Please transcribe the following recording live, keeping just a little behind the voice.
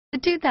The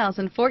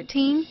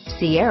 2014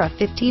 Sierra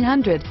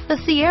 1500. The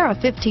Sierra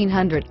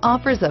 1500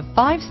 offers a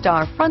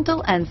 5-star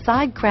frontal and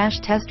side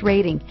crash test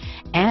rating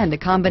and a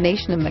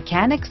combination of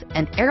mechanics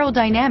and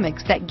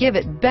aerodynamics that give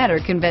it better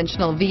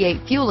conventional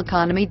V8 fuel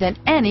economy than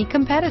any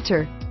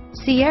competitor.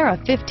 Sierra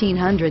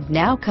 1500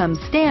 now comes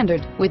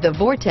standard with a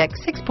Vortec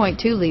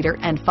 6.2-liter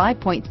and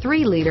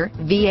 5.3-liter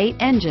V8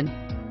 engine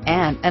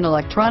and an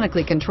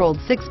electronically controlled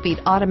 6-speed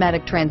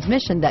automatic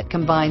transmission that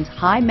combines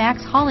high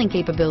max hauling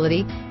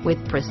capability with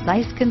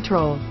precise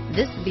control.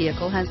 This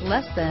vehicle has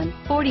less than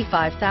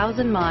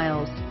 45,000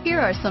 miles. Here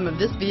are some of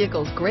this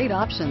vehicle's great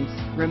options: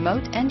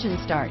 remote engine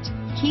start,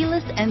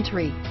 keyless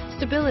entry,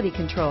 stability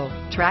control,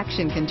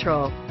 traction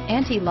control,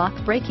 anti-lock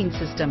braking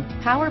system,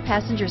 power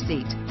passenger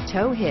seat,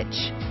 tow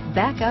hitch,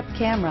 backup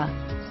camera,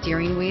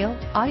 steering wheel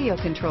audio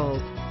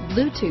controls,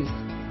 Bluetooth,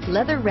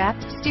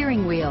 leather-wrapped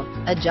steering wheel,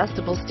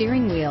 adjustable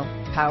steering wheel,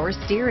 power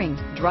steering,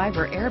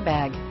 driver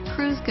airbag,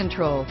 cruise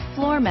control,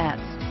 floor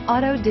mats,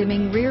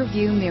 auto-dimming rear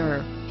view mirror,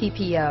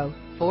 PPO,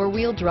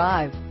 4-wheel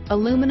drive,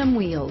 aluminum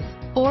wheels,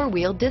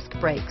 4-wheel disc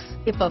brakes.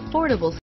 If affordable